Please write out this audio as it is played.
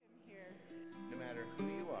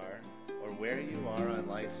where you are on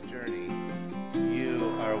life's journey,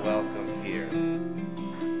 you are welcome here.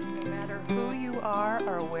 No matter who you are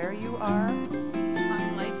or where you are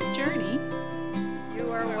on life's journey,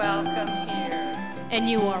 you are welcome here. And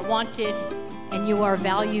you are wanted and you are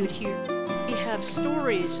valued here. We have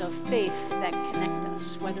stories of faith that connect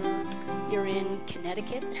us, whether you're in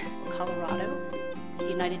Connecticut, Colorado, the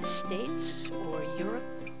United States, or Europe,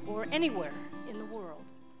 or anywhere in the world.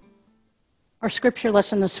 Our scripture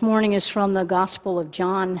lesson this morning is from the Gospel of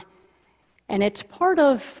John, and it's part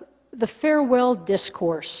of the farewell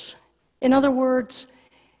discourse. In other words,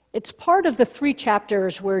 it's part of the 3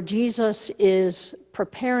 chapters where Jesus is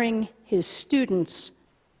preparing his students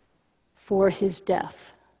for his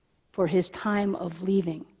death, for his time of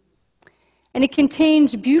leaving. And it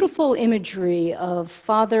contains beautiful imagery of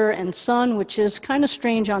father and son, which is kind of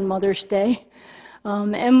strange on Mother's Day.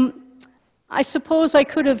 And I suppose I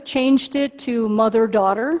could have changed it to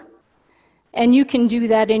mother-daughter, and you can do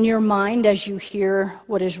that in your mind as you hear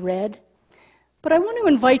what is read. But I want to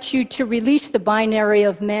invite you to release the binary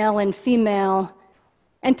of male and female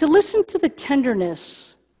and to listen to the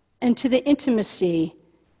tenderness and to the intimacy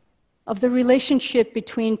of the relationship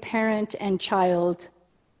between parent and child,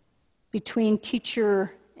 between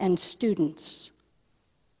teacher and students.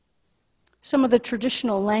 Some of the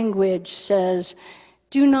traditional language says,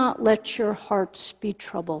 "Do not let your hearts be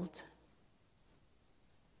troubled."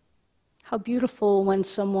 How beautiful when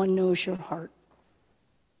someone knows your heart.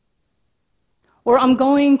 Or, "I'm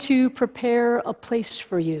going to prepare a place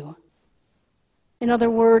for you." In other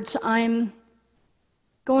words, I'm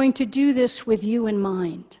going to do this with you in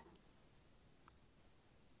mind.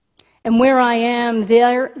 And where I am,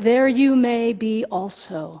 there you may be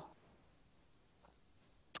also.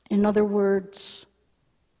 In other words,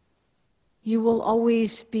 you will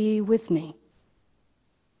always be with me.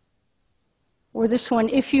 Or this one,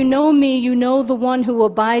 "If you know me, you know the one who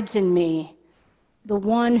abides in me, the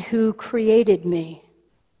one who created me."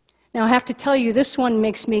 Now I have to tell you, this one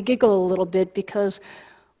makes me giggle a little bit because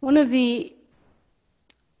one of the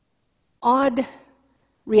odd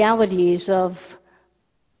realities of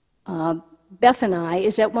Beth and I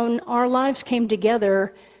is that when our lives came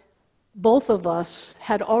together, both of us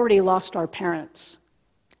had already lost our parents.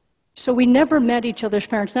 So we never met each other's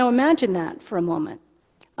parents. Now imagine that for a moment.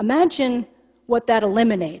 Imagine what that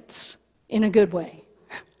eliminates in a good way.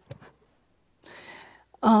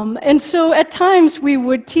 And so at times we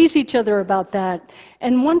would tease each other about that.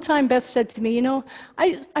 And one time Beth said to me,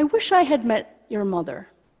 I wish I had met your mother.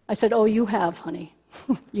 I said, "Oh, you have, honey.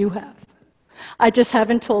 You have. I just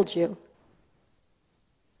haven't told you.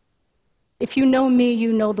 If you know me,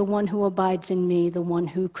 you know the one who abides in me, the one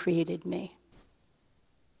who created me."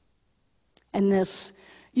 And this,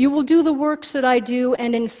 "You will do the works that I do,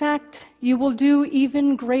 and in fact, you will do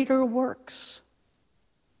even greater works."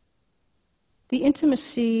 The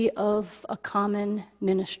intimacy of a common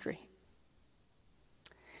ministry.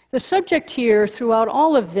 The subject here throughout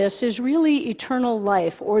all of this is really eternal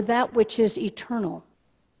life, or that which is eternal.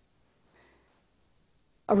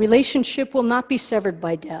 A relationship will not be severed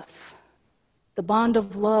by death. The bond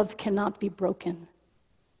of love cannot be broken.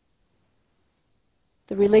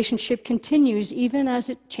 The relationship continues even as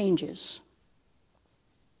it changes.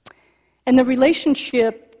 And the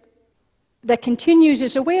relationship that continues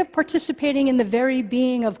is a way of participating in the very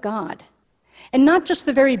being of God. And not just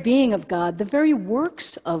the very being of God, the very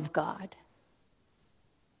works of God.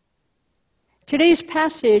 Today's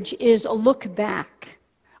passage is a look back,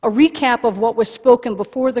 a recap of what was spoken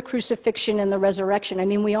before the crucifixion and the resurrection. I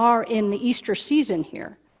mean, we are in the Easter season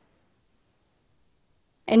here.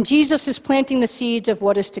 And Jesus is planting the seeds of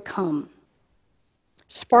what is to come,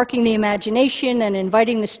 sparking the imagination and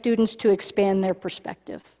inviting the students to expand their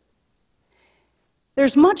perspective.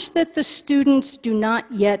 There's much that the students do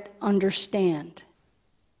not yet understand,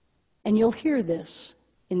 and you'll hear this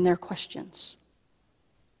in their questions.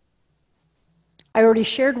 I already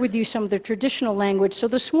shared with you some of the traditional language, so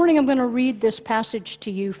this morning I'm going to read this passage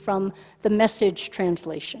to you from the Message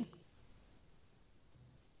translation.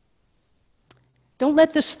 Don't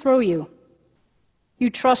let this throw you.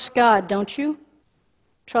 You trust God, don't you?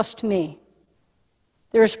 Trust me.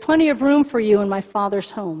 There is plenty of room for you in my Father's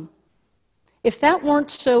home. If that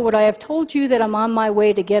weren't so, would I have told you that I'm on my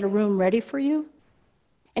way to get a room ready for you?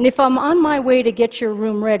 And if I'm on my way to get your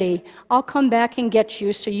room ready, I'll come back and get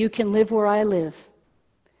you so you can live where I live.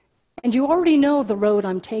 And you already know the road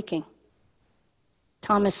I'm taking.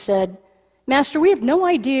 Thomas said, "Master, we have no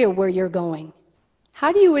idea where you're going.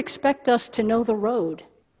 How do you expect us to know the road?"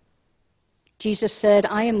 Jesus said,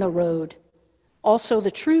 "I am the road, also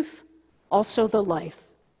the truth, also the life.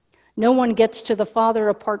 No one gets to the Father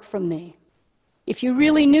apart from me. If you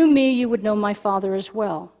really knew me, you would know my Father as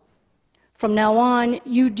well. From now on,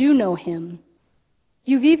 you do know him.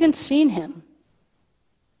 You've even seen him."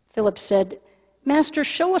 Philip said, "Master,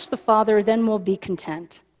 show us the Father, then we'll be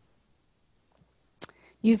content."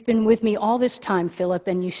 "You've been with me all this time, Philip,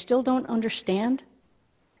 and you still don't understand?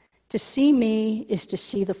 To see me is to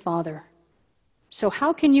see the Father. So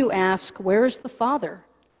how can you ask, 'Where is the Father?'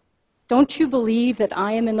 Don't you believe that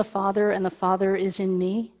I am in the Father and the Father is in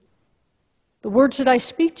me? The words that I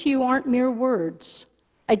speak to you aren't mere words.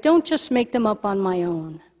 I don't just make them up on my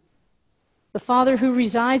own. The Father who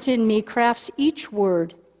resides in me crafts each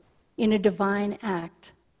word in a divine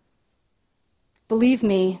act. Believe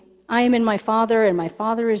me, I am in my Father and my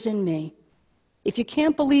Father is in me. If you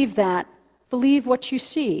can't believe that, believe what you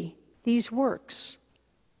see, these works.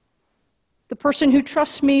 The person who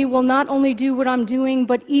trusts me will not only do what I'm doing,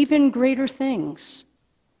 but even greater things,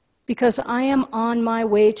 because I am on my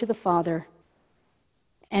way to the Father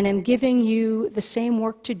and am giving you the same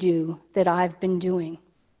work to do that I've been doing.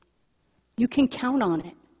 You can count on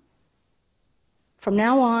it. From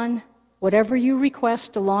now on, whatever you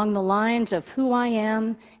request along the lines of who I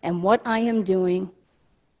am and what I am doing,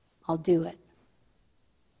 I'll do it.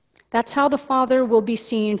 That's how the Father will be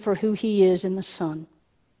seen for who he is in the Son.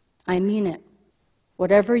 I mean it.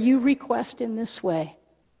 Whatever you request in this way,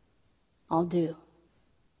 I'll do."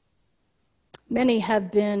 Many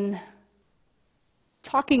have been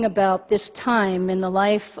talking about this time in the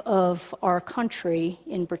life of our country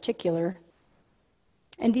in particular,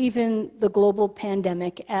 and even the global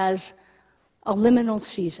pandemic, as a liminal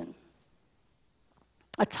season,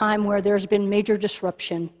 a time where there's been major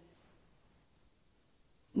disruption,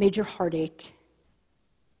 major heartache,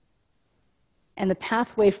 and the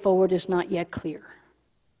pathway forward is not yet clear.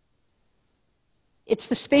 It's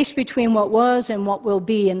the space between what was and what will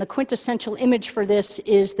be, and the quintessential image for this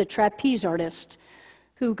is the trapeze artist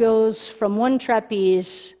who goes from one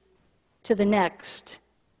trapeze to the next,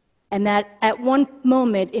 and that at one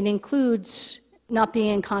moment it includes not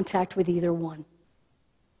being in contact with either one.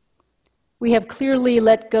 We have clearly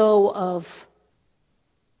let go of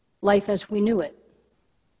life as we knew it.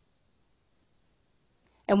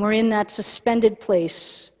 And we're in that suspended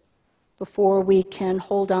place before we can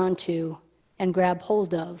hold on to and grab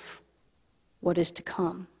hold of what is to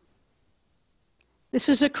come. This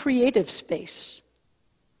is a creative space.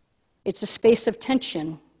 It's a space of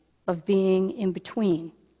tension, of being in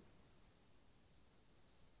between.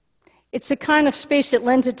 It's a kind of space that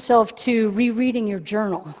lends itself to rereading your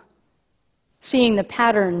journal, seeing the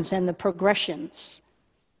patterns and the progressions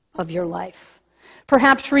of your life.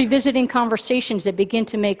 Perhaps revisiting conversations that begin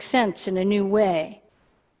to make sense in a new way,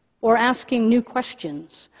 or asking new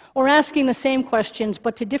questions, or asking the same questions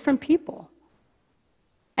but to different people,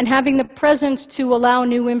 and having the presence to allow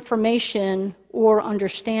new information or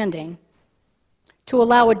understanding, to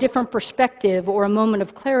allow a different perspective or a moment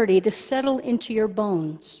of clarity to settle into your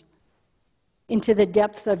bones, into the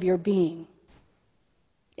depth of your being.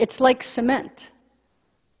 It's like cement,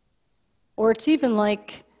 or it's even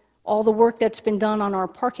like all the work that's been done on our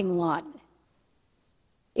parking lot.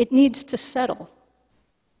 It needs to settle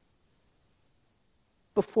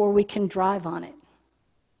before we can drive on it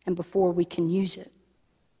and before we can use it.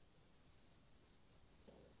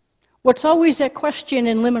 What's always at question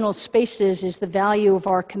in liminal spaces is the value of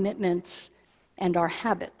our commitments and our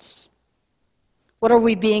habits. What are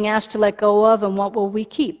we being asked to let go of, and what will we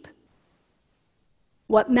keep?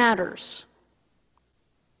 What matters?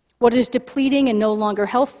 What is depleting and no longer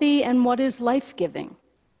healthy, and what is life-giving?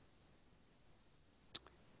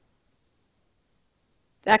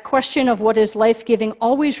 That question of what is life-giving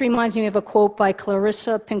always reminds me of a quote by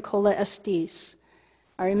Clarissa Pinkola Estes.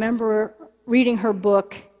 I remember reading her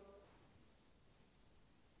book,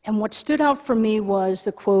 and what stood out for me was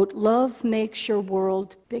the quote, "Love makes your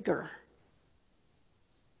world bigger."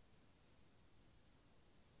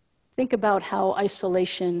 Think about how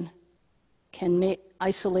isolation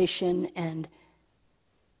and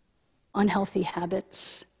unhealthy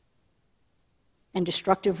habits and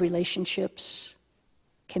destructive relationships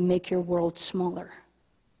can make your world smaller.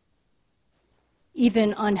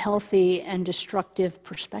 Even unhealthy and destructive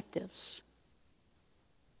perspectives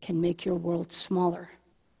can make your world smaller.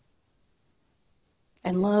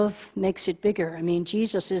 And love makes it bigger. I mean,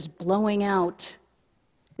 Jesus is blowing out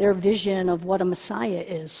their vision of what a Messiah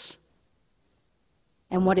is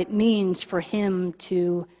and what it means for him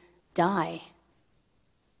to die.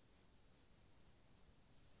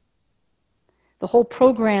 The whole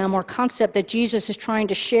program or concept that Jesus is trying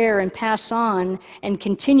to share and pass on and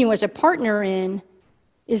continue as a partner in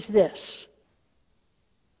is this: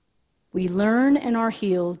 We learn and are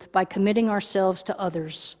healed by committing ourselves to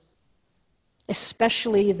others,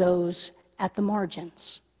 especially those at the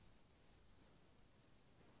margins.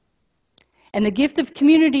 And the gift of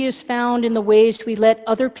community is found in the ways we let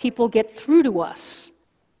other people get through to us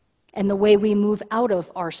and the way we move out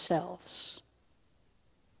of ourselves.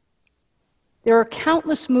 There are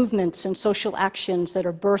countless movements and social actions that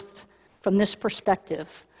are birthed from this perspective,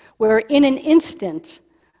 where in an instant,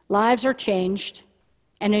 lives are changed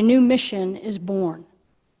and a new mission is born.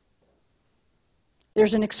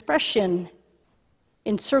 There's an expression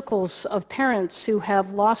in circles of parents who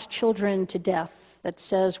have lost children to death that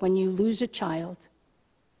says, when you lose a child,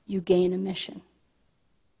 you gain a mission.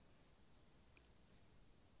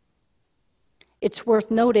 It's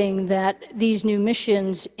worth noting that these new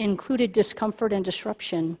missions included discomfort and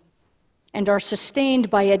disruption and are sustained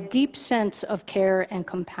by a deep sense of care and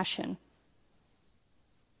compassion.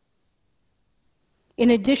 In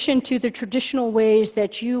addition to the traditional ways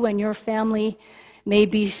that you and your family may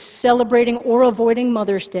be celebrating or avoiding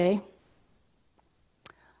Mother's Day,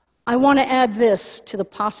 I want to add this to the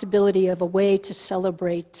possibility of a way to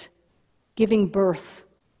celebrate giving birth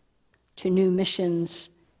to new missions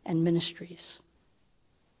and ministries.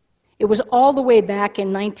 It was all the way back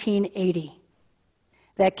in 1980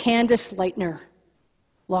 that Candace Leitner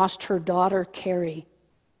lost her daughter, Carrie,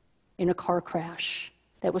 in a car crash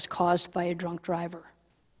that was caused by a drunk driver.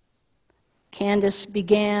 Candace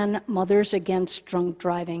began Mothers Against Drunk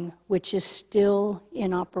Driving, which is still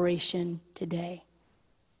in operation today.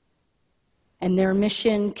 And their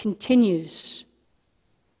mission continues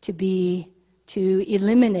to be to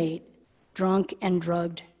eliminate drunk and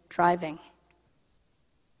drugged driving.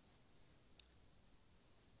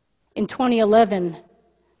 In 2011,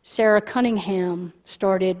 Sarah Cunningham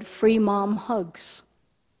started Free Mom Hugs.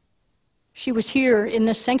 She was here in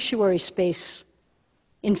this sanctuary space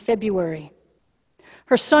in February.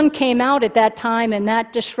 Her son came out at that time, and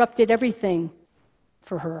that disrupted everything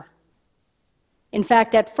for her. In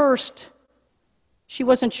fact, at first, she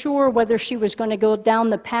wasn't sure whether she was going to go down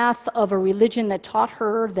the path of a religion that taught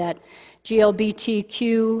her that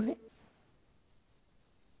GLBTQ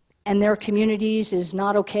and their communities is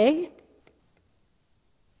not okay,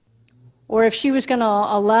 or if she was going to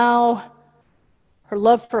allow her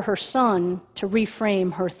love for her son to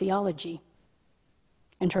reframe her theology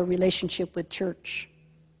and her relationship with church.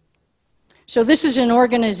 So this is an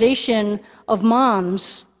organization of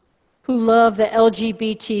moms who love the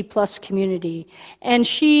LGBT plus community. And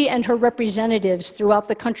she and her representatives throughout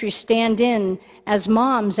the country stand in as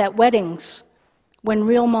moms at weddings when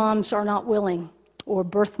real moms are not willing, or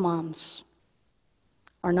birth moms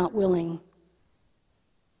are not willing.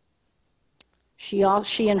 She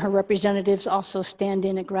and her representatives also stand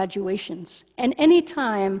in at graduations. And any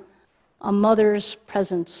time a mother's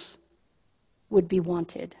presence would be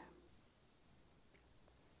wanted.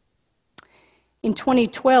 In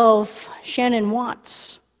 2012, Shannon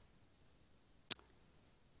Watts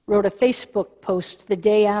wrote a Facebook post the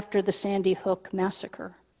day after the Sandy Hook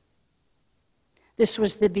massacre. This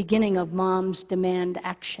was the beginning of Moms Demand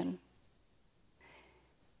Action.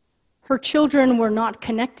 Her children were not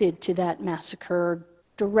connected to that massacre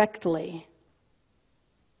directly.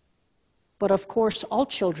 But of course, all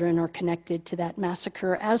children are connected to that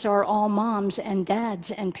massacre, as are all moms and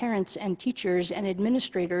dads and parents and teachers and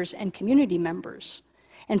administrators and community members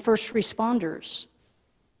and first responders.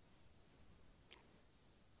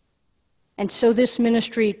 And so this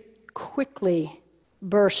ministry quickly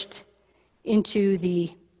burst into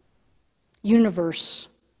the universe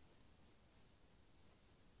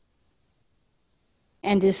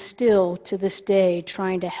and is still to this day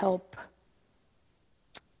trying to help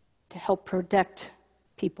protect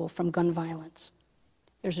people from gun violence.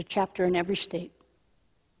 There's a chapter in every state.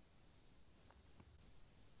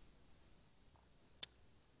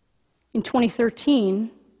 In 2013,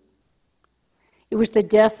 it was the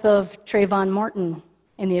death of Trayvon Martin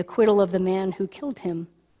and the acquittal of the man who killed him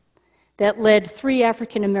that led 3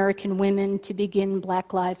 African American women to begin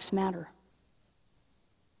Black Lives Matter.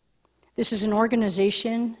 This is an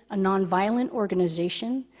organization, a nonviolent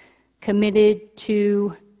organization, committed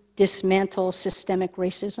to dismantle systemic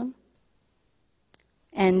racism,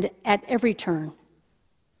 and at every turn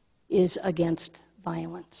is against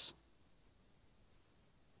violence.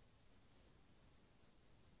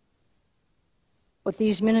 What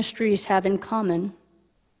these ministries have in common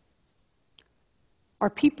are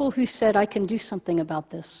people who said, I can do something about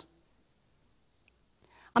this.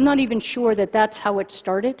 I'm not even sure that that's how it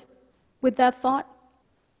started with that thought.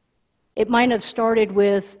 It might have started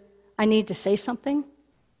with, I need to say something.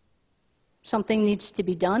 Something needs to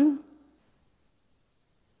be done.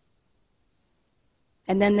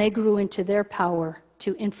 and then they grew into their power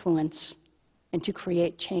to influence and to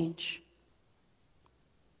create change.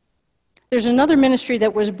 There's another ministry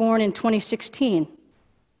that was born in 2016,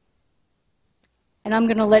 and I'm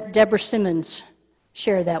going to let Deborah Simmons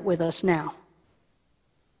share that with us now.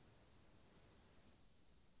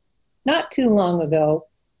 Not too long ago,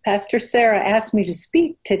 Pastor Sarah asked me to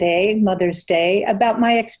speak today, Mother's Day, about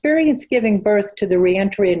my experience giving birth to the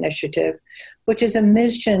Reentry Initiative, which is a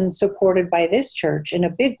mission supported by this church in a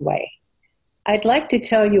big way. I'd like to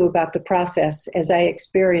tell you about the process as I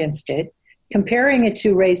experienced it, comparing it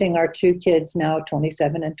to raising our two kids, now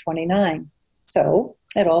 27 and 29. So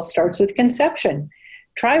it all starts with conception.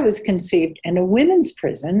 Tri was conceived in a women's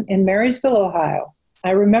prison in Marysville, Ohio.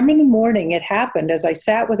 I remember the morning it happened as I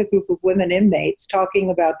sat with a group of women inmates talking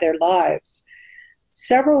about their lives.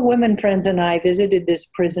 Several women friends and I visited this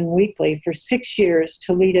prison weekly for 6 years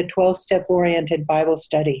to lead a 12-step oriented Bible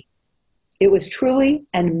study. It was truly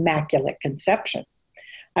an immaculate conception.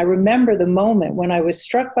 I remember the moment when I was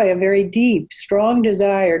struck by a very deep, strong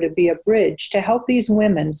desire to be a bridge to help these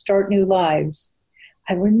women start new lives.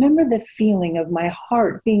 I remember the feeling of my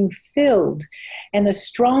heart being filled and the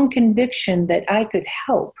strong conviction that I could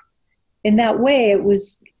help. In that way, it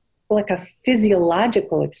was like a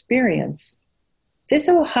physiological experience. This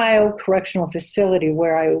Ohio correctional facility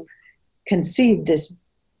where I conceived this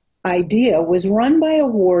idea was run by a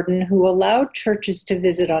warden who allowed churches to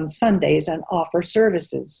visit on Sundays and offer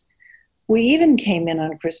services. We even came in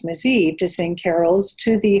on Christmas Eve to sing carols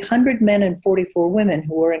to the 100 men and 44 women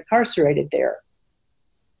who were incarcerated there.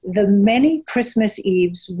 The many Christmas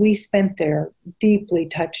Eves we spent there deeply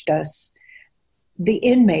touched us. The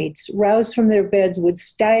inmates, roused from their beds, would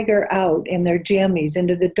stagger out in their jammies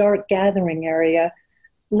into the dark gathering area,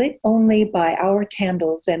 lit only by our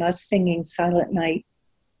candles and us singing Silent Night.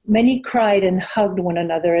 Many cried and hugged one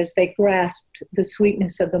another as they grasped the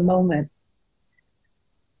sweetness of the moment.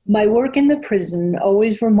 My work in the prison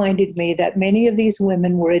always reminded me that many of these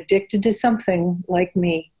women were addicted to something like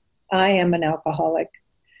me. I am an alcoholic.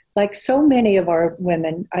 Like so many of our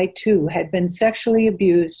women, I too had been sexually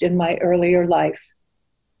abused in my earlier life.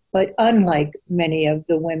 But unlike many of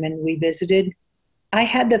the women we visited, I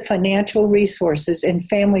had the financial resources and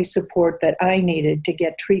family support that I needed to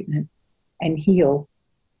get treatment and heal.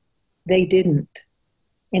 They didn't.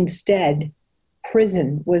 Instead,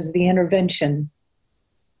 prison was the intervention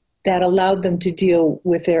that allowed them to deal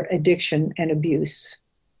with their addiction and abuse.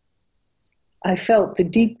 I felt the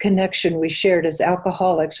deep connection we shared as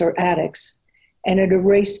alcoholics or addicts, and it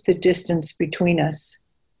erased the distance between us.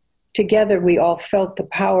 Together, we all felt the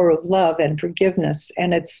power of love and forgiveness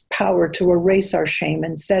and its power to erase our shame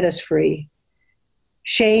and set us free.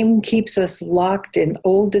 Shame keeps us locked in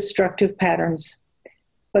old destructive patterns,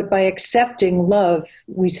 but by accepting love,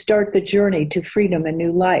 we start the journey to freedom and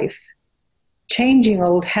new life. Changing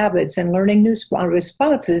old habits and learning new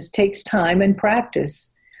responses takes time and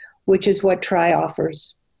practice, which is what Tri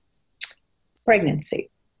offers. Pregnancy.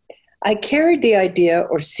 I carried the idea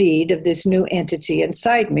or seed of this new entity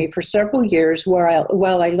inside me for several years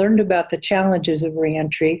while I learned about the challenges of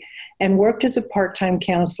reentry and worked as a part-time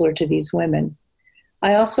counselor to these women.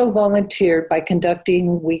 I also volunteered by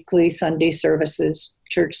conducting weekly Sunday services,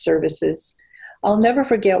 church services. I'll never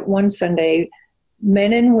forget one Sunday,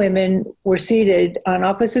 men and women were seated on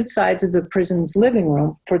opposite sides of the prison's living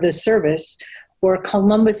room for the service where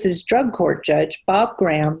Columbus's drug court judge, Bob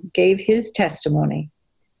Graham, gave his testimony.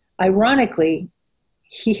 Ironically,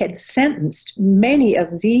 he had sentenced many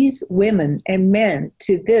of these women and men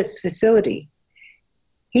to this facility.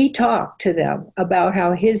 He talked to them about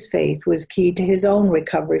how his faith was key to his own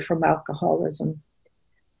recovery from alcoholism.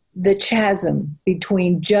 The chasm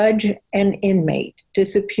between judge and inmate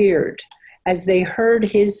disappeared as they heard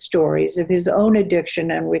his stories of his own addiction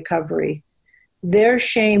and recovery. Their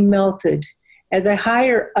shame melted as a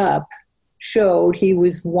higher up showed he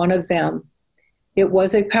was one of them. It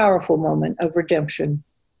was a powerful moment of redemption.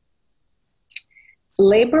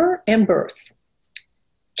 Labor and birth.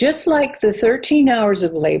 Just like the 13 hours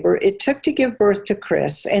of labor it took to give birth to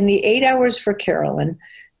Chris and the 8 hours for Carolyn,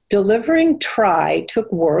 delivering Tri took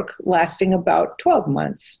work lasting about 12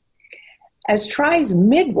 months. As Tri's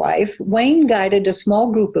midwife, Wayne guided a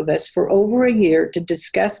small group of us for over a year to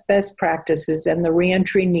discuss best practices and the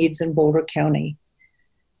reentry needs in Boulder County.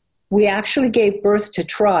 We actually gave birth to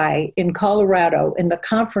Tri in Colorado in the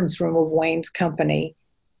conference room of Wayne's company.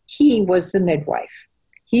 He was the midwife.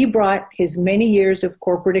 He brought his many years of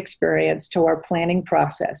corporate experience to our planning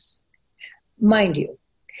process. Mind you,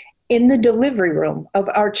 in the delivery room of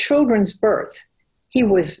our children's birth, he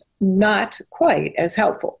was not quite as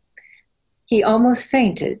helpful. He almost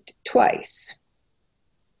fainted twice.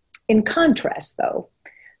 In contrast, though,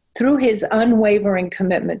 through his unwavering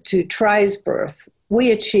commitment to Tri's birth,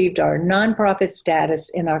 we achieved our nonprofit status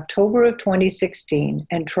in October of 2016,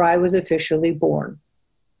 and Tri was officially born.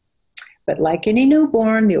 But like any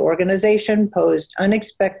newborn, the organization posed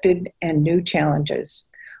unexpected and new challenges.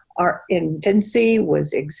 Our infancy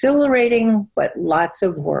was exhilarating, but lots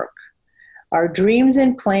of work. Our dreams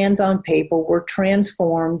and plans on paper were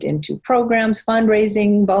transformed into programs,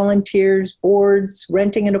 fundraising, volunteers, boards,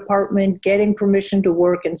 renting an apartment, getting permission to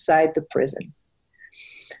work inside the prison.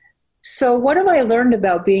 So what have I learned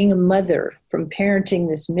about being a mother from parenting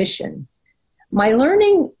this mission? My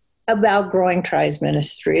learning about growing Tri's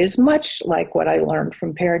ministry is much like what I learned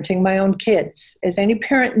from parenting my own kids. As any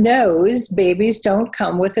parent knows, babies don't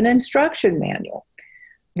come with an instruction manual.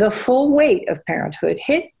 The full weight of parenthood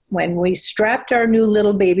hit when we strapped our new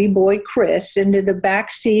little baby boy, Chris, into the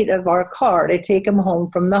back seat of our car to take him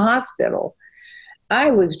home from the hospital.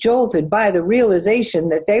 I was jolted by the realization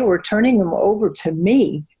that they were turning him over to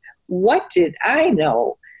me. What did I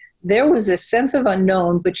know? There was a sense of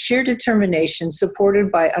unknown, but sheer determination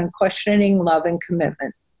supported by unquestioning love and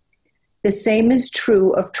commitment. The same is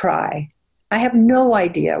true of Tri. I have no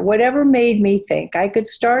idea whatever made me think I could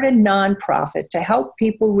start a nonprofit to help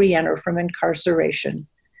people re-enter from incarceration.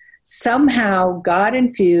 Somehow, God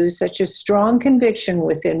infused such a strong conviction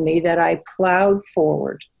within me that I plowed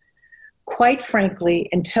forward. Quite frankly,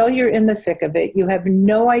 until you're in the thick of it, you have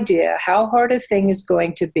no idea how hard a thing is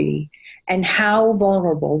going to be and how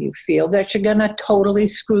vulnerable you feel that you're going to totally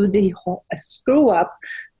screw up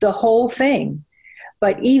the whole thing.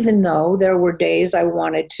 But even though there were days I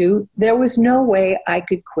wanted to, there was no way I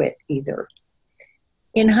could quit either.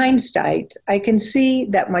 In hindsight, I can see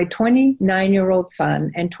that my 29-year-old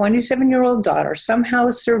son and 27-year-old daughter somehow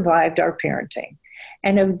survived our parenting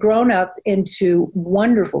and have grown up into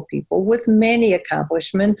wonderful people with many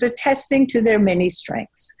accomplishments, attesting to their many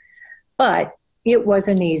strengths. But it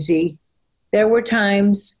wasn't easy. There were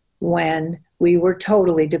times when we were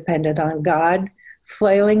totally dependent on God,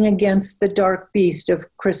 flailing against the dark beast of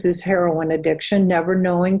Chris's heroin addiction, never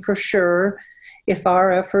knowing for sure if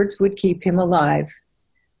our efforts would keep him alive.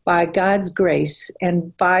 By God's grace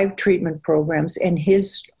and 5 treatment programs and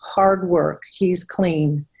his hard work, he's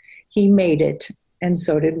clean. He made it, and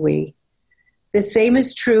so did we. The same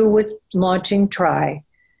is true with launching Tri.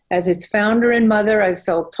 As its founder and mother, I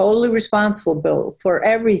felt totally responsible for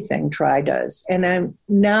everything Tri does, and I'm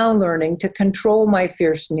now learning to control my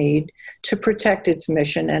fierce need to protect its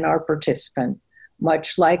mission and our participant,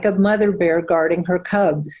 much like a mother bear guarding her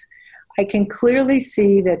cubs. I can clearly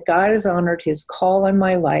see that God has honored his call on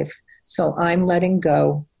my life, so I'm letting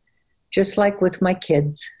go, just like with my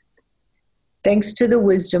kids. Thanks to the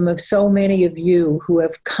wisdom of so many of you who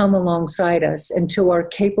have come alongside us and to our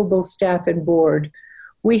capable staff and board,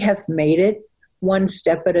 we have made it one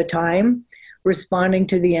step at a time, responding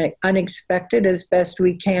to the unexpected as best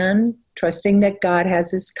we can, trusting that God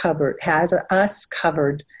has us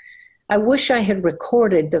covered. I wish I had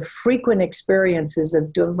recorded the frequent experiences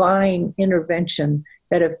of divine intervention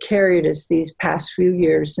that have carried us these past few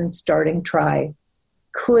years since starting Tri.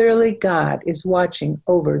 Clearly, God is watching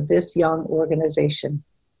over this young organization.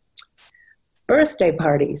 Birthday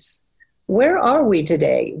parties. Where are we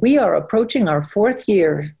today? We are approaching our 4th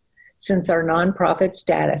year since our nonprofit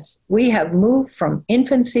status. We have moved from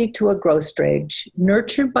infancy to a growth stage,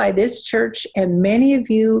 nurtured by this church and many of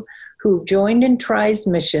you who joined in Tri's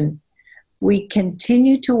mission. We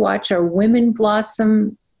continue to watch our women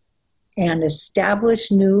blossom and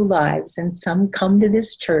establish new lives, and some come to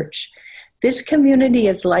this church. This community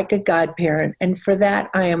is like a godparent, and for that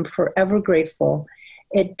I am forever grateful.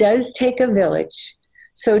 It does take a village.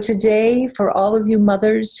 So today, for all of you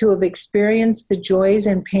mothers who have experienced the joys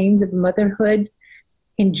and pains of motherhood,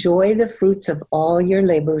 enjoy the fruits of all your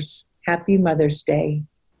labors. Happy Mother's Day.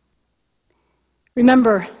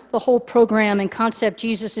 Remember, the whole program and concept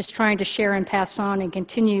Jesus is trying to share and pass on and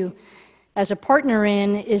continue as a partner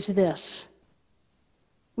in is this.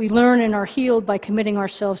 We learn and are healed by committing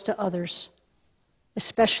ourselves to others,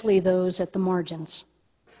 especially those at the margins.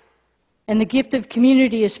 And the gift of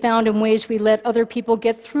community is found in ways we let other people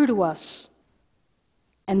get through to us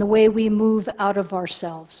and the way we move out of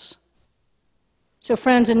ourselves. So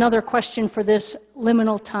friends, another question for this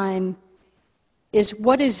liminal time is,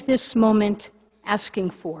 what is this moment asking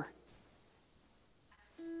for?